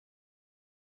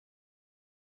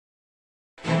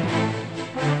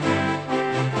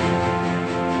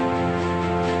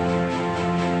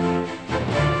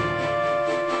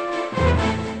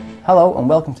Hello and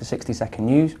welcome to 60 Second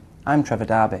News. I'm Trevor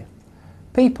Darby.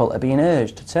 People are being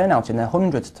urged to turn out in their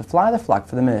hundreds to fly the flag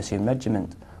for the Mercian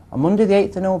Regiment. On Monday the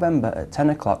 8th of November at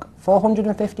 10 o'clock,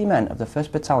 450 men of the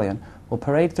 1st Battalion will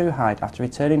parade through Hyde after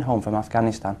returning home from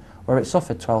Afghanistan, where it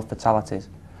suffered 12 fatalities.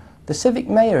 The civic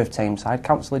mayor of Tameside,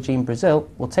 Councillor Jean Brazil,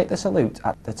 will take the salute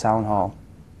at the Town Hall.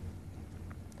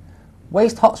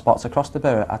 Waste hotspots across the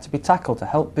borough are to be tackled to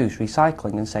help boost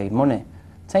recycling and save money.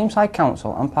 Tameside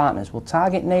Council and partners will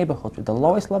target neighbourhoods with the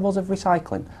lowest levels of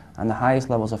recycling and the highest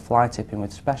levels of fly tipping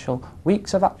with special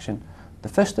weeks of action, the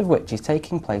first of which is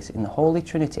taking place in the Holy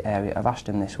Trinity area of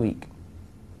Ashton this week.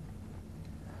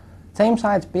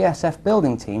 Tameside's BSF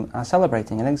building team are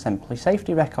celebrating an exemplary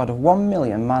safety record of 1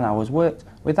 million man-hours worked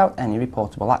without any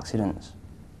reportable accidents.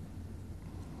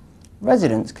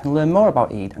 Residents can learn more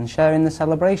about Eid and share in the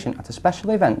celebration at a special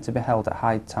event to be held at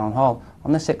Hyde Town Hall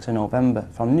on the 6th of November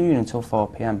from noon until 4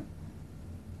 p.m.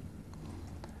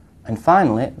 And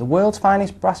finally, the world's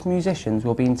finest brass musicians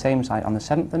will be in Tameside on the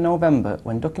 7th of November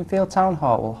when Dukinfield Town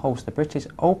Hall will host the British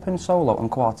Open Solo and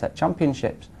Quartet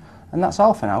Championships. And that's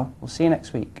all for now. We'll see you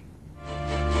next week.